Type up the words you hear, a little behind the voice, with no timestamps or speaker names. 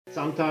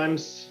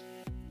Sometimes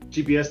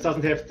GBS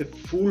doesn't have the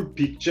full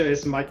picture,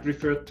 as Mike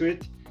referred to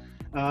it,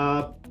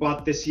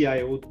 but the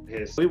CIO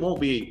has. It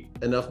won't be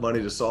enough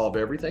money to solve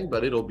everything,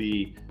 but it'll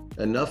be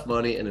enough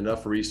money and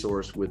enough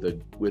resource with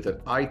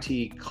an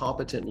IT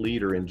competent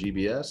leader in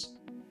GBS.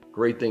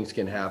 Great things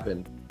can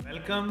happen.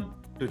 Welcome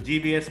to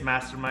GBS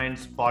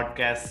Masterminds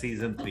Podcast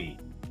Season 3.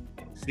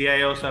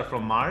 CIOs are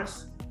from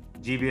Mars,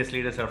 GBS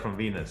leaders are from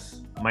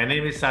Venus. My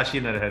name is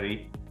Sashi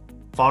Narahari,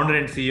 founder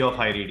and CEO of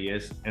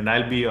HighRadius, and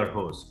I'll be your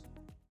host.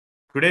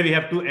 Today we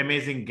have two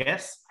amazing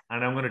guests,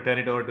 and I'm going to turn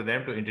it over to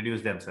them to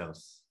introduce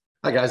themselves.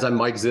 Hi guys, I'm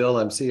Mike Zill.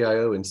 I'm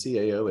CIO and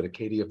CAO at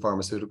Acadia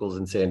Pharmaceuticals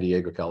in San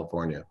Diego,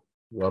 California.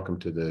 Welcome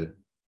to the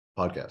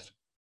podcast.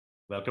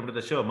 Welcome to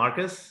the show.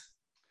 Marcus?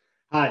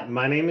 Hi,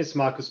 my name is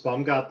Marcus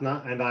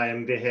Baumgartner, and I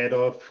am the head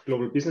of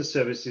Global Business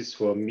Services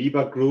for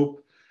MEBA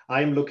Group.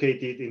 I am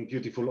located in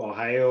beautiful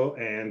Ohio,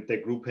 and the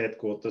group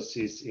headquarters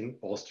is in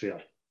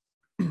Austria.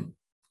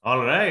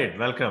 All right,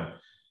 welcome.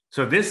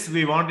 So this,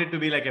 we want it to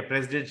be like a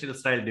presidential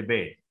style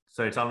debate.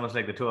 So it's almost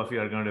like the two of you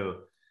are going to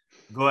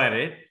go at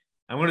it.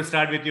 I'm going to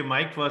start with you,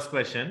 Mike. First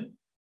question.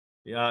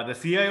 The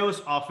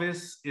CIO's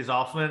office is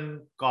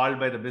often called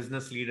by the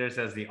business leaders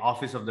as the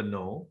office of the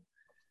no.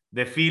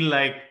 They feel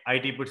like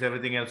IT puts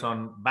everything else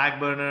on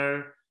back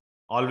burner,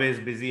 always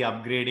busy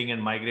upgrading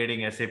and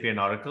migrating SAP and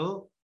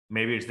Oracle.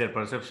 Maybe it's their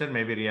perception,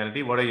 maybe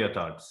reality. What are your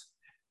thoughts?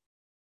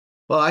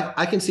 Well,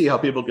 I can see how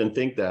people can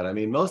think that. I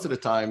mean, most of the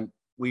time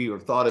we are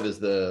thought of as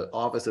the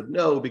office of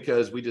no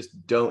because we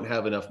just don't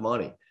have enough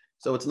money.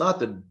 So it's not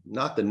the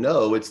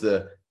no, it's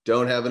the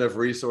don't have enough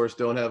resource,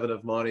 don't have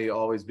enough money,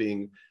 always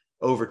being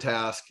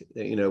overtasked,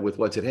 with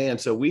what's at hand.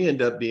 So we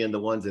end up being the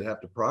ones that have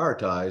to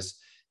prioritize.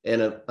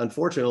 And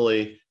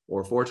unfortunately,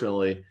 or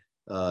fortunately,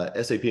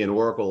 SAP and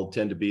Oracle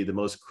tend to be the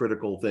most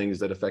critical things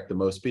that affect the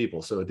most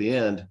people. So at the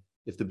end,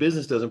 if the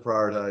business doesn't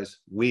prioritize,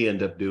 we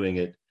end up doing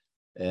it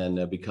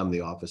and become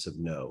the office of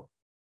no.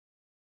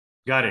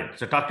 Got it.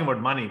 So talking about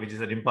money, which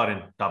is an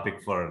important topic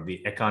for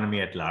the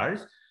economy at large.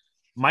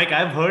 Mike,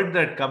 I've heard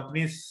that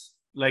companies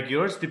like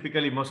yours,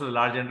 typically most of the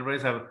large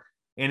enterprises have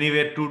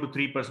anywhere 2 to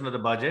 3% of the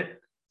budget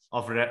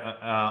of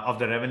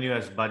the revenue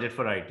as budget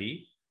for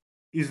IT.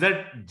 Is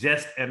that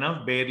just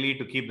enough, barely,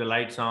 to keep the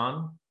lights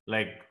on,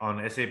 like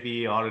on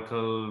SAP,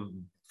 Oracle,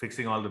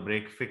 fixing all the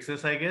break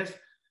fixes, I guess?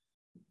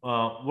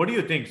 What do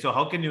you think? So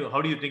how do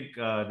you think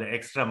the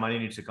extra money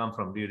needs to come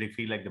from? Do you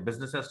feel like the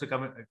business has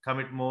to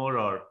commit more,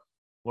 or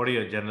what are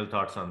your general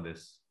thoughts on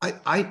this?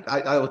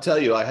 I will tell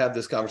you, I have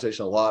this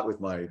conversation a lot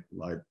with my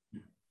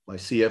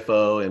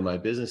CFO and my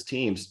business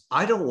teams.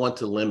 I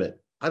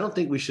don't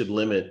think we should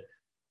limit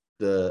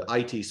the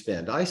IT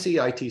spend. I see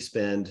IT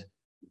spend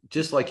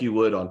just like you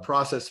would on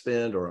process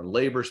spend or on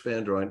labor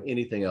spend or on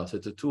anything else.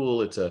 It's a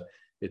tool, it's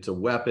a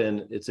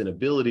weapon, it's an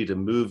ability to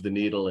move the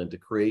needle and to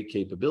create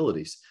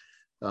capabilities.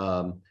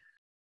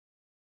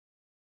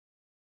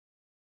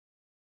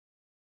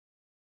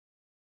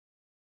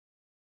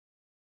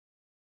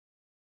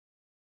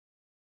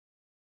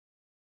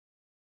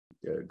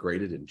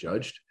 Graded and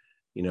judged,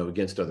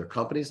 against other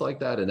companies like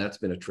that. And that's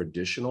been a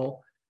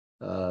traditional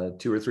 2 or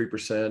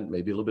 3%,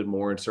 maybe a little bit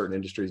more in certain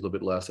industries, a little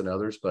bit less in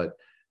others. But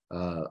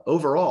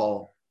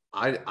overall,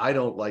 I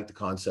don't like the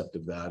concept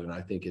of that. And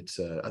I think it's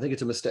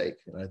a mistake.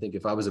 And I think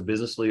if I was a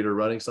business leader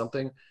running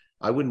something,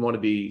 I wouldn't want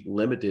to be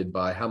limited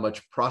by how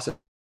much process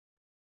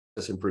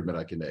improvement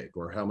I can make,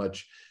 or how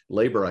much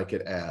labor I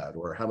could add,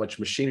 or how much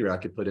machinery I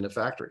could put in a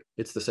factory.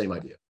 It's the same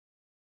idea.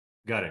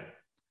 Got it.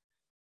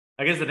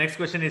 I guess the next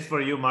question is for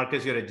you,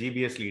 Marcus. You're a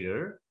GBS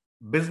leader.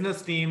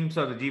 Business teams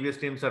or the GBS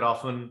teams are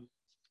often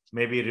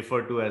maybe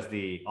referred to as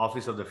the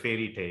office of the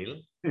fairy tale.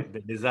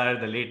 They desire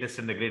the latest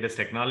and the greatest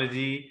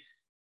technology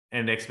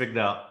and expect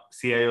the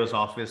CIO's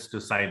office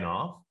to sign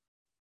off.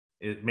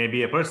 It may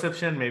be a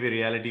perception, maybe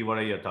reality. What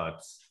are your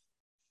thoughts?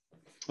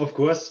 Of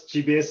course,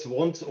 GBS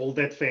wants all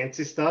that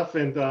fancy stuff,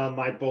 and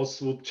my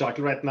boss would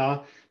chuckle right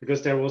now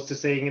because there was the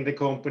saying in the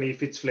company,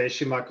 if it's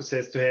flashy, Marcus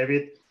has to have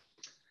it.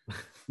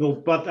 No,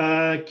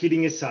 but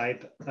kidding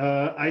aside,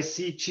 I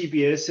see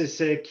GBS as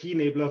a key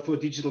enabler for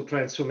digital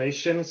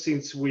transformation,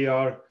 since we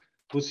are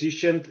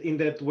positioned in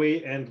that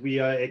way and we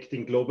are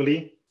acting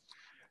globally.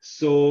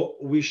 So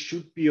we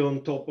should be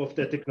on top of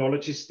the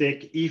technology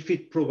stack if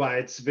it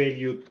provides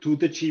value to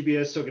the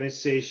GBS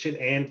organization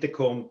and the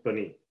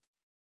company.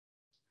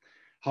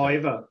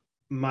 However,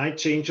 my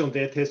change on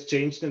that has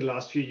changed in the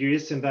last few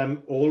years, and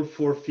I'm all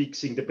for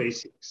fixing the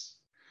basics.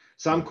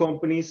 Some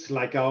companies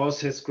like ours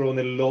has grown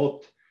a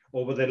lot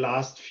over the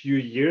last few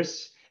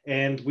years,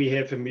 and we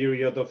have a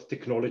myriad of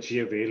technology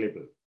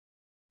available.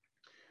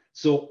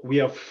 So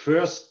we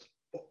first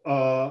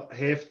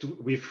have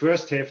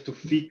to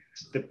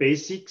fix the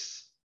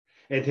basics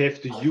and have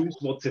to use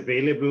what's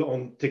available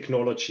on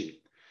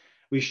technology.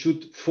 We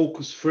should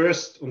focus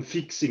first on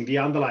fixing the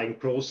underlying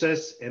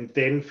process, and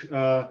then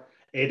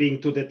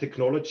adding to the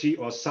technology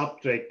or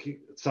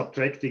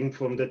subtracting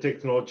from the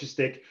technology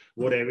stack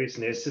whatever is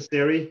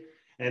necessary.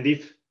 And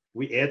if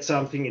we add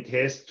something, it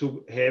has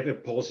to have a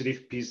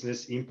positive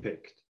business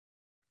impact.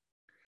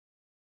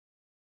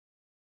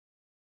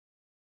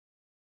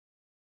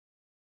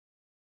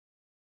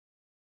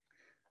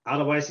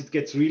 Otherwise, it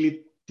gets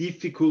really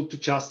difficult to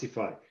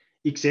justify,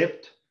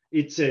 except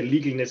it's a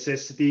legal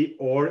necessity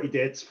or it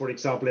adds, for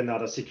example,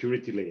 another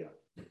security layer.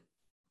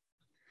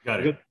 Got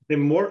it. Because the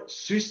more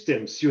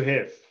systems you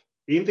have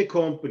in the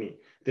company,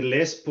 the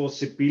less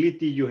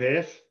possibility you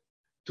have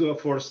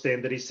for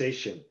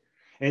standardization.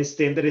 And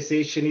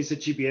standardization is a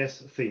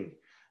GBS thing.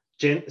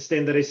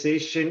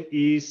 Standardization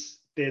is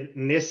the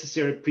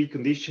necessary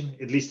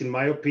precondition, at least in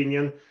my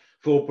opinion,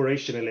 for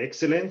operational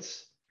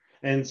excellence.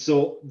 And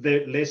so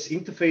the less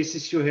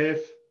interfaces you have,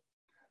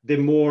 the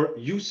more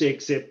user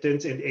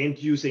acceptance and end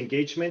user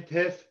engagement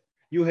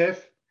you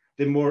have,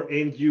 the more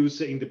end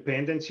user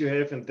independence you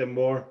have, and the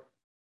more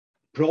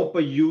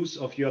proper use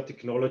of your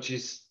technology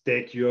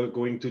stack you're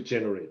going to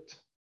generate.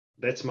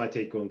 That's my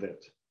take on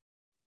that.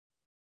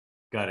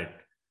 Got it.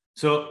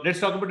 So let's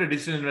talk about the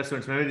digital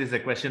investments. Maybe this is a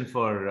question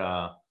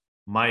for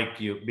Mike,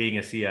 you being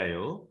a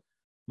CIO.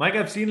 Mike,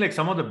 I've seen like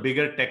some of the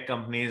bigger tech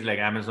companies like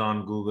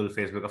Amazon, Google,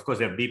 Facebook. Of course,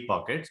 they have deep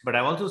pockets, but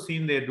I've also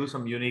seen they do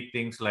some unique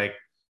things like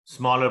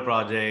smaller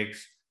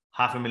projects,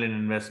 $500,000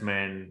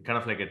 investment, kind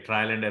of like a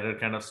trial and error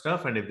kind of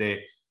stuff. And if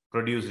they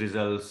produce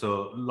results,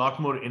 so a lot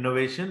more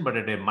innovation, but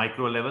at a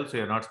micro level, so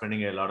you're not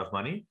spending a lot of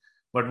money.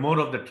 But more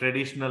of the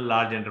traditional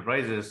large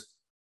enterprises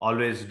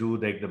always do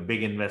like the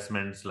big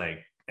investments like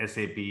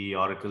SAP,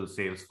 Oracle,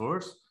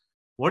 Salesforce.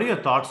 What are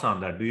your thoughts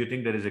on that? Do you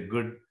think there is a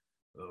good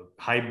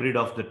hybrid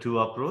of the two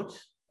approach?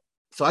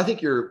 So I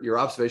think your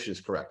observation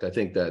is correct. I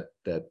think that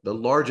the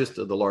largest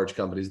of the large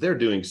companies, they're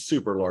doing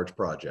super large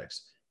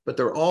projects, but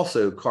they're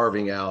also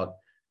carving out,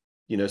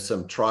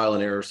 some trial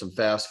and error, some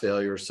fast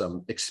failure,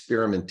 some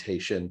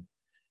experimentation,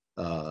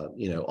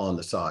 on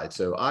the side.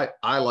 So I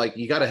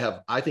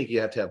think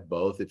you have to have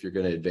both if you're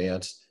going to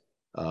advance.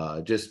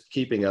 Just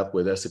keeping up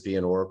with SAP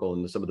and Oracle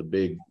and some of the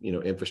big,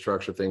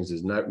 infrastructure things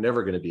is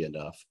never going to be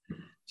enough.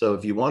 So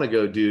if you want to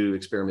go do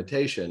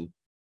experimentation,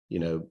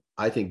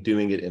 I think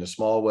doing it in a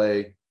small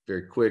way,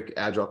 very quick,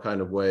 agile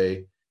kind of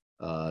way,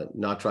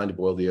 not trying to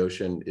boil the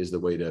ocean is the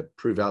way to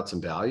prove out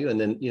some value. And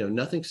then,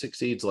 nothing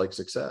succeeds like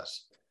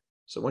success.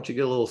 So once you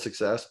get a little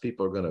success,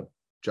 people are going to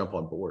jump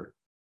on board.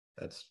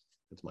 That's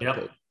my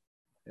take.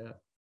 Yeah.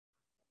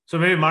 So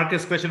maybe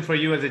Marcus, question for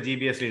you as a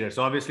GBS leader.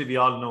 So obviously we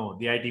all know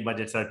the IT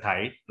budgets are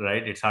tight,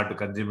 right? It's hard to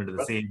consume into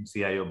the same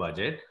CIO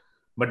budget,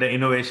 but the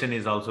innovation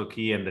is also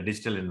key and the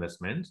digital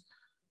investments.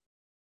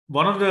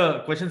 One of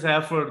the questions I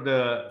have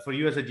for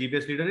you as a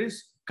GBS leader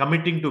is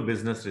committing to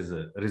business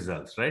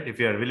results, right? If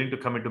you are willing to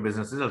commit to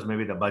business results,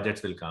 maybe the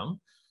budgets will come.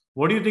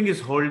 What do you think is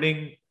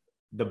holding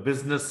the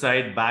business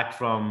side back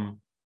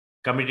from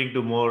committing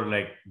to more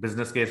like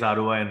business case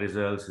ROI and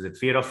results? Is it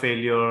fear of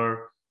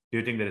failure? Do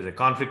you think there is a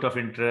conflict of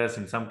interest?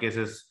 In some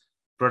cases,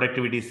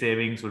 productivity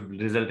savings would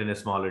result in a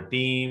smaller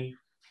team.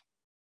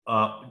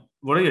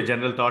 What are your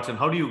general thoughts and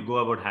how do you go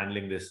about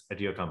handling this at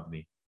your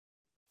company?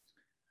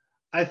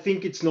 I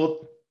think it's not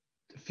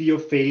fear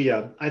of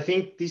failure. I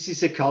think this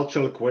is a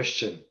cultural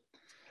question.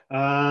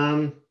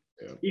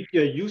 If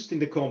you're used in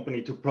the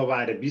company to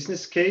provide a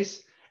business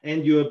case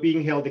and you are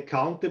being held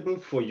accountable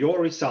for your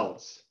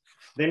results,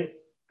 then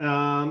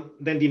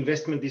the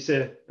investment is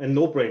a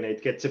no-brainer.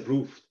 It gets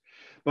approved.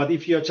 But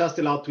if you're just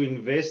allowed to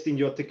invest in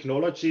your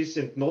technologies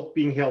and not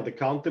being held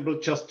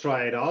accountable, just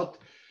try it out,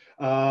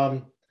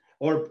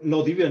 or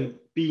not even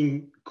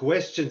being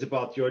questioned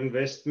about your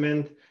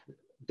investment,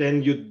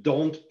 then you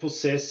don't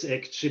possess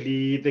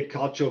actually the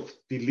culture of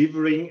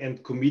delivering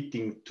and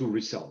committing to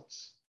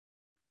results.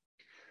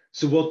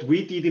 So what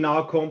we did in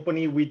our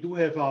company, we do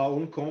have our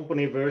own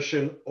company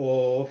version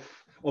of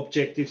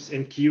objectives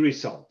and key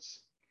results.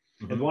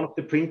 Mm-hmm. And one of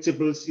the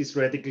principles is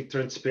radical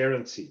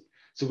transparency.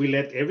 So we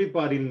let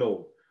everybody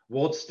know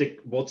what's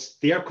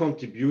their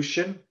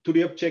contribution to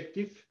the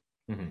objective.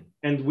 Mm-hmm.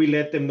 And we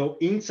let them know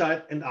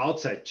inside and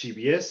outside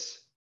GBS.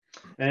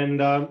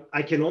 And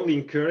I can only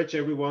encourage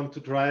everyone to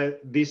try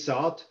this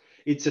out.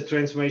 It's a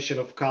transformation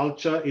of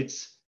culture.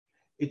 It's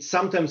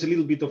sometimes a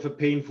little bit of a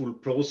painful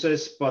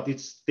process, but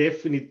it's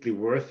definitely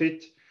worth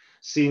it.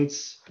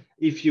 Since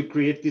if you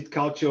create this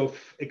culture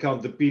of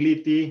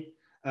accountability,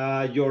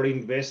 your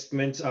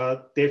investments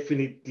are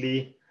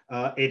definitely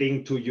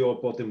adding to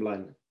your bottom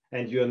line.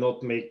 And you're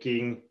not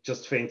making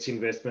just fancy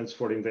investments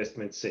for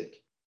investment's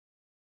sake.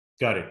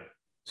 Got it.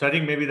 So I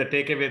think maybe the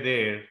takeaway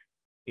there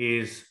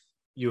is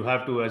you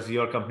have to, as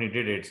your company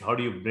did it, how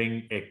do you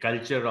bring a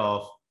culture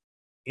of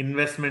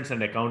investments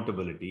and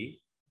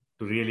accountability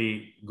to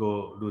really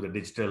go do the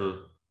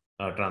digital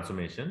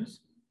transformations?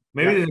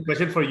 Maybe there's a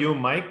question for you,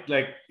 Mike.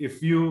 Like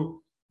if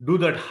you do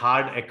that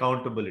hard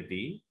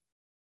accountability,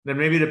 then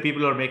maybe the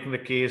people who are making the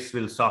case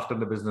will soften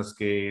the business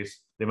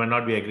case. They might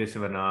not be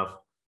aggressive enough.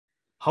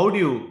 How do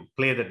you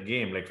play that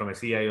game, like from a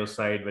CIO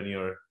side, when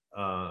you're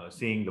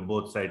seeing the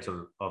both sides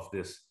of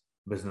this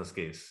business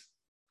case?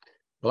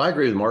 Well, I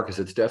agree with Marcus.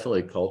 It's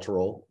definitely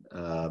cultural,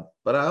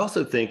 but I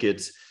also think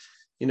it's,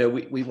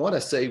 we want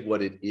to say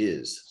what it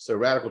is. So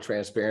radical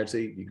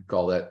transparency, you could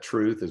call that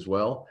truth as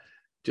well.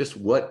 Just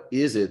what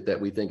is it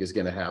that we think is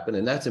going to happen?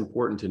 And that's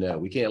important to know.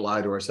 We can't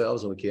lie to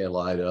ourselves and we can't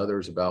lie to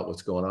others about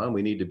what's going on.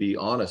 We need to be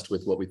honest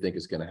with what we think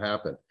is going to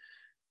happen.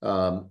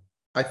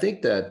 I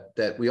think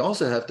that we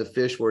also have to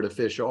fish where the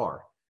fish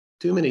are.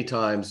 Too many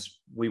times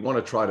we want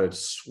to try to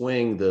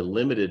swing the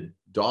limited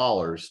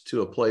dollars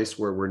to a place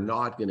where we're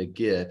not going to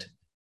get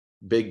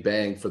big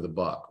bang for the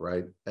buck,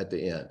 right, at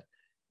the end.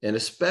 And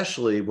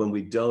especially when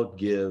we don't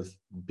give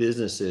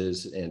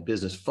businesses and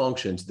business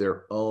functions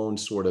their own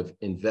sort of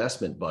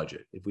investment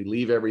budget. If we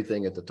leave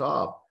everything at the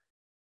top,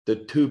 the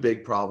two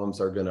big problems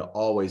are going to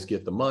always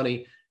get the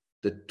money.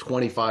 The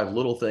 25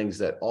 little things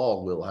that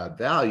all will have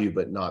value,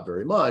 but not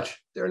very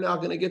much, they're not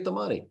going to get the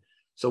money.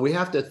 So we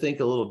have to think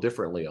a little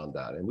differently on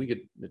that. And we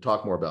could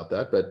talk more about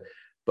that.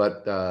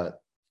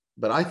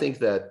 But I think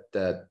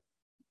that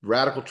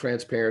radical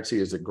transparency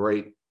is a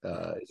great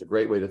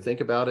way to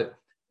think about it,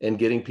 and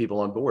getting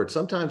people on board.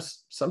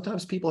 Sometimes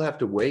people have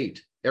to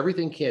wait.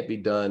 Everything can't be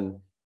done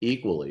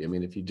equally. I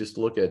mean, if you just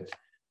look at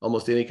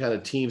almost any kind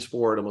of team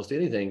sport, almost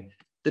anything,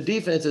 the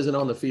defense isn't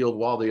on the field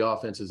while the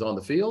offense is on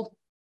the field.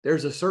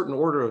 There's a certain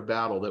order of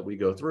battle that we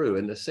go through.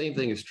 And the same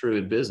thing is true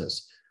in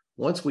business.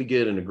 Once we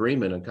get an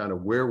agreement on kind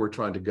of where we're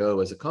trying to go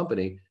as a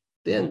company,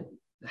 then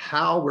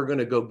how we're going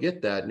to go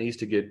get that needs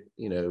to get,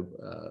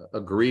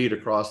 agreed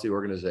across the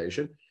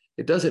organization.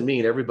 It doesn't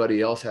mean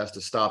everybody else has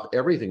to stop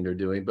everything they're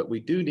doing, but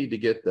we do need to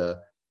get the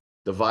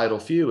vital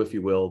few, if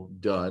you will,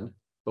 done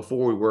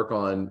before we work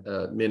on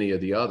many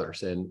of the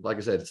others. And like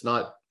I said, it's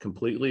not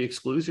completely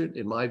exclusive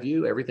in my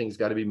view. Everything's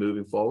got to be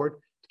moving forward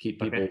to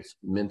keep people's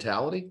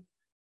mentality,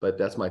 but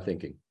that's my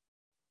thinking.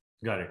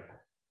 Got it.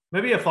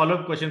 Maybe a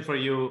follow-up question for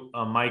you,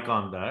 Mike,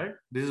 on that.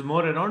 This is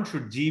more around,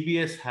 should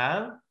GBS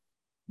have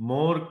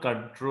more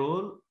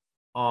control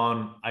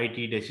on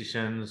IT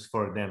decisions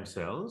for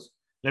themselves?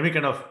 Let me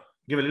kind of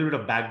give a little bit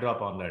of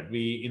backdrop on that.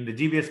 We, in the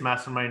GBS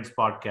Masterminds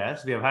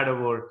podcast, we have had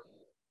over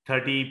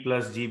 30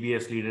 plus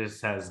GBS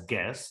leaders as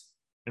guests.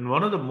 And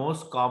one of the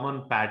most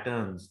common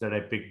patterns that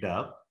I picked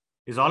up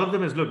is all of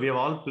them is, look, we have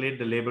all played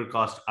the labor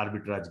cost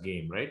arbitrage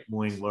game, right?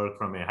 Moving work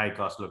from a high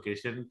cost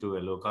location to a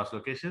low cost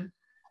location.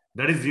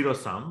 That is zero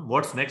sum.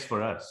 What's next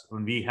for us?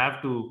 When we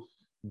have to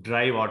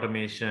drive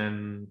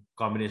automation,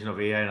 combination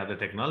of AI and other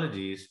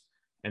technologies,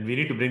 and we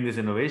need to bring this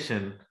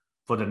innovation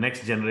for the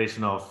next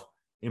generation of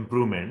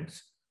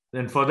improvements,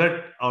 then for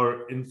that,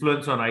 our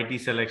influence on IT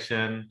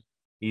selection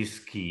is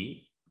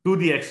key, to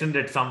the extent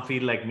that some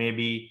feel like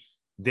maybe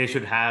they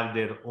should have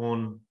their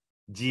own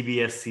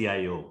GBS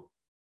CIO.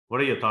 What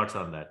are your thoughts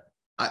on that?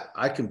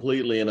 I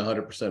completely and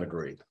 100%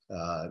 agree.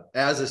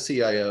 As a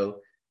CIO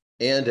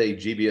and a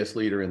GBS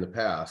leader in the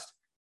past,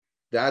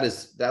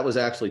 that was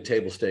actually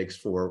table stakes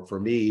for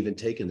me even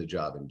taking the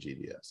job in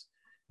GBS.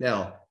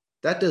 Now,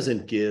 that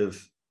doesn't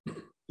give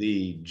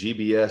the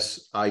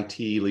GBS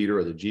IT leader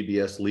or the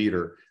GBS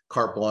leader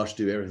carte blanche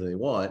to do everything they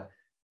want.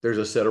 There's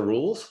a set of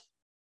rules,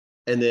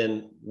 and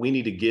then we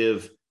need to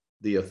give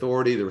the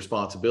authority, the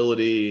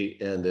responsibility,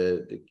 and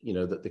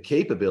the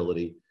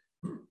capability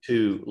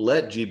to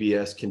let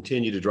GBS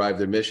continue to drive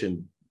their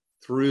mission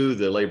through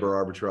the labor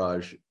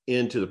arbitrage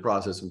into the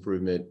process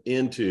improvement,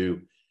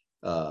 into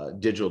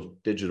digital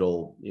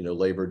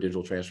labor,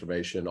 digital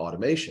transformation,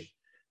 automation.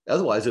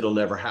 Otherwise, it'll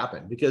never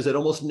happen, because it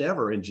almost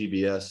never in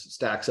GBS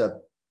stacks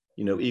up,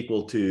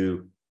 equal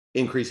to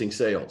increasing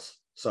sales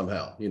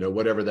somehow.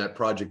 Whatever that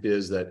project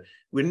is, that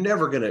we're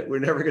never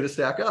gonna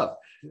stack up.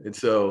 And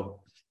so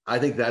I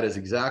think that is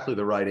exactly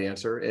the right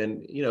answer.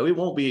 And it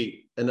won't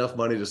be enough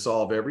money to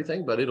solve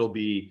everything, but it'll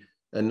be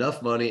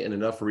enough money and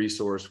enough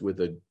resource with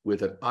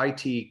an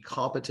IT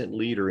competent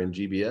leader in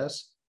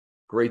GBS.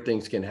 Great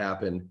things can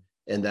happen,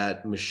 and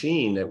that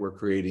machine that we're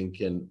creating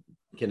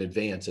can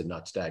advance and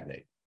not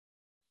stagnate.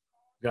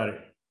 Got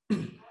it.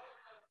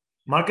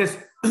 Marcus,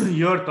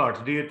 your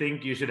thoughts. Do you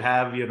think you should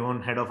have your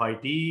own head of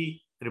IT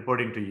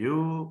reporting to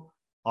you,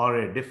 or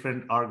a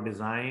different org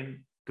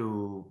design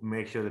to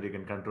make sure that you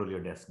can control your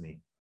destiny?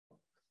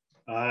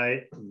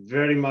 I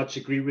very much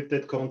agree with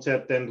that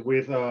concept and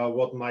with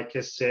what Mike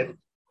has said,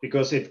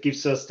 because it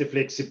gives us the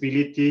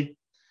flexibility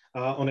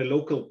on a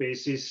local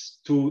basis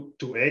to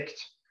act,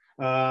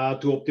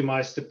 to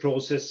optimize the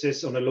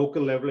processes on a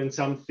local level, and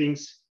some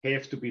things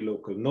have to be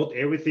local. Not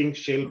everything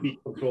shall be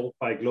controlled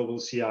by global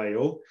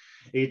CIO.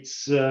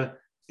 It's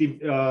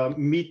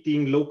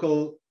meeting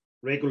local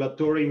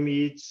regulatory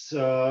needs,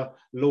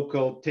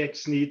 local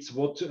tax needs,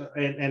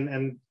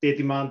 and they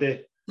demand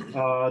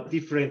a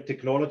different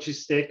technology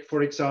stack,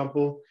 for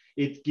example.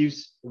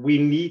 We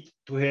need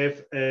to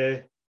have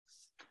a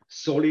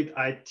solid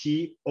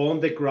IT on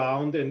the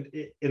ground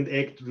and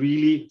act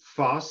really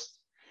fast.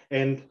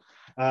 And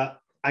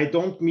I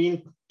don't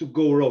mean to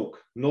go rogue,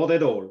 not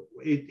at all.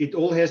 It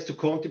all has to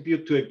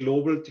contribute to a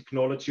global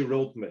technology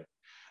roadmap.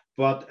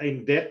 But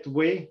in that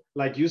way,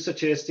 like you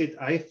suggested,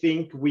 I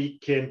think we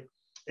can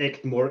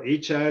act more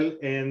agile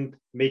and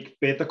make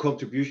better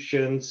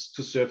contributions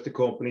to serve the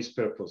company's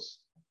purpose.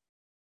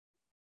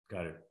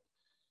 Got it.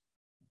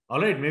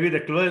 All right, maybe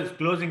the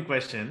closing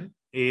question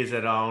is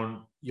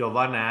around your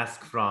one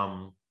ask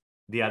from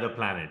the other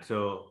planet.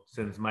 So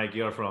since Mike,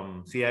 you're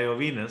from CIO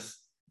Venus,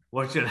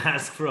 what's your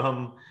ask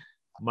from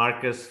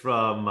Marcus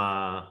from,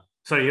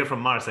 you're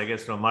from Mars, I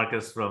guess, from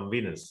Marcus from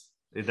Venus?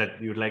 is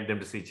that you'd like them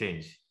to see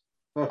change?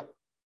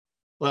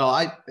 Well,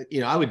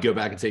 I would go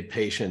back and say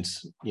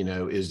patience,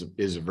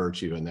 is a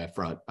virtue in that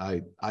front.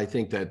 I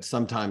think that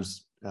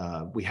sometimes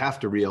we have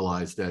to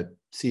realize that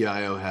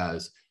CIO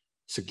has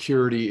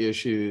security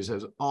issues,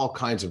 has all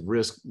kinds of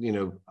risk,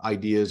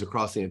 ideas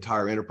across the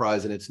entire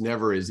enterprise, and it's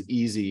never as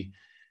easy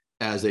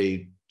as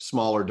a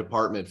smaller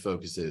department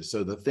focuses.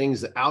 So the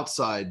things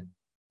outside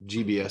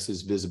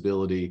GBS's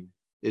visibility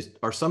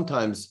are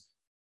sometimes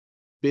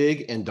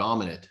big and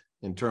dominant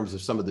in terms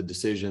of some of the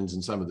decisions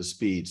and some of the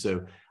speed.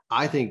 So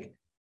I think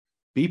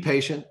be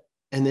patient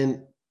and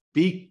then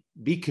be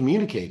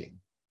communicating,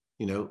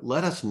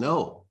 let us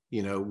know,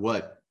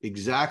 what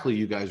exactly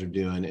you guys are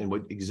doing and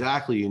what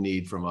exactly you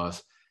need from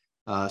us,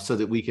 so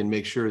that we can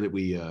make sure that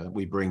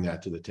we bring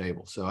that to the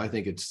table. So I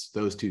think it's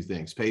those two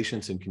things,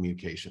 patience and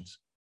communications.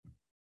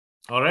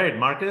 All right,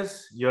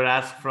 Marcus, your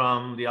ask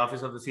from the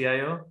Office of the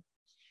CIO.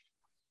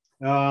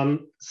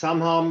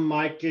 Somehow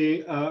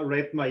Michael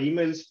read my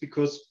emails,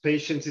 because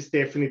patience is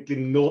definitely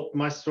not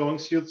my strong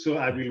suit. So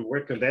I will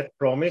work on that,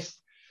 promise.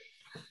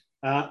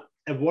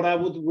 And what I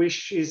would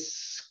wish is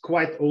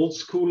quite old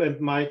school, and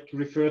Mike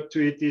referred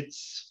to it.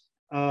 It's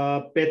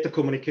better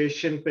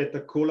communication,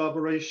 better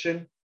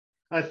collaboration.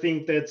 I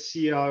think that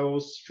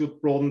CIOs should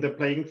broaden the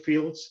playing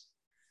fields,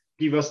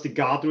 give us the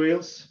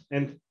guardrails,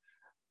 and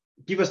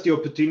give us the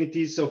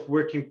opportunities of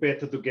working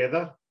better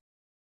together.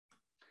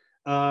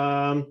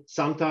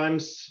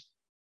 Sometimes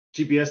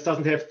GBS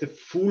doesn't have the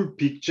full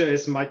picture,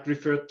 as Mike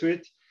referred to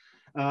it,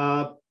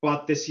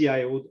 but the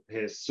CIO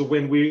has. So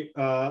when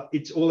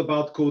it's all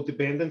about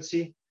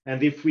codependency,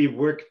 and if we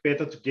work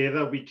better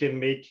together, we can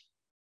make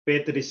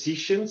better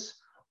decisions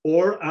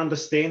or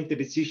understand the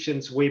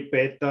decisions way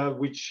better,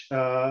 which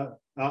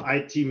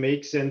IT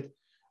makes, and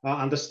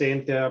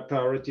understand their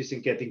priorities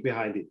and getting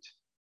behind it.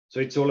 So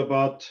it's all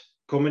about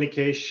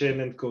communication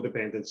and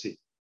codependency.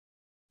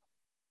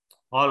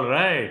 All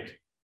right.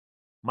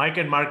 Mike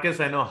and Marcus,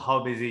 I know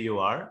how busy you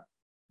are.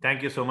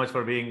 Thank you so much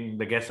for being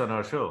the guests on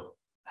our show.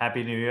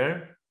 Happy New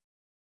Year.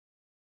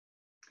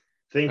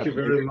 Thank you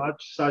very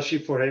much, Sashi,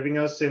 for having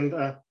us, and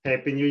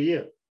Happy New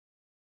Year.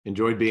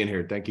 Enjoyed being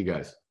here. Thank you,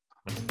 guys.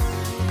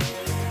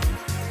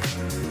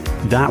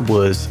 That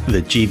was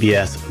the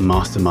GBS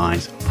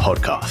Masterminds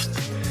podcast.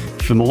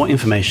 For more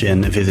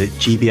information, visit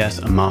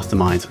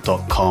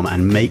gbsmasterminds.com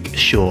and make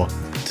sure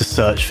to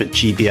search for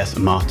GBS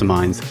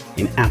Masterminds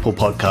in Apple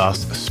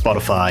Podcasts,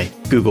 Spotify,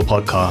 Google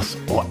Podcasts,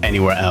 or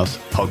anywhere else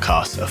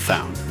podcasts are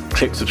found.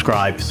 Click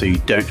subscribe so you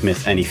don't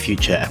miss any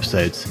future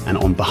episodes. And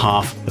on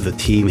behalf of the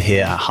team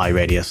here at High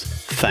Radius,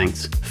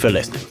 thanks for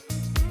listening.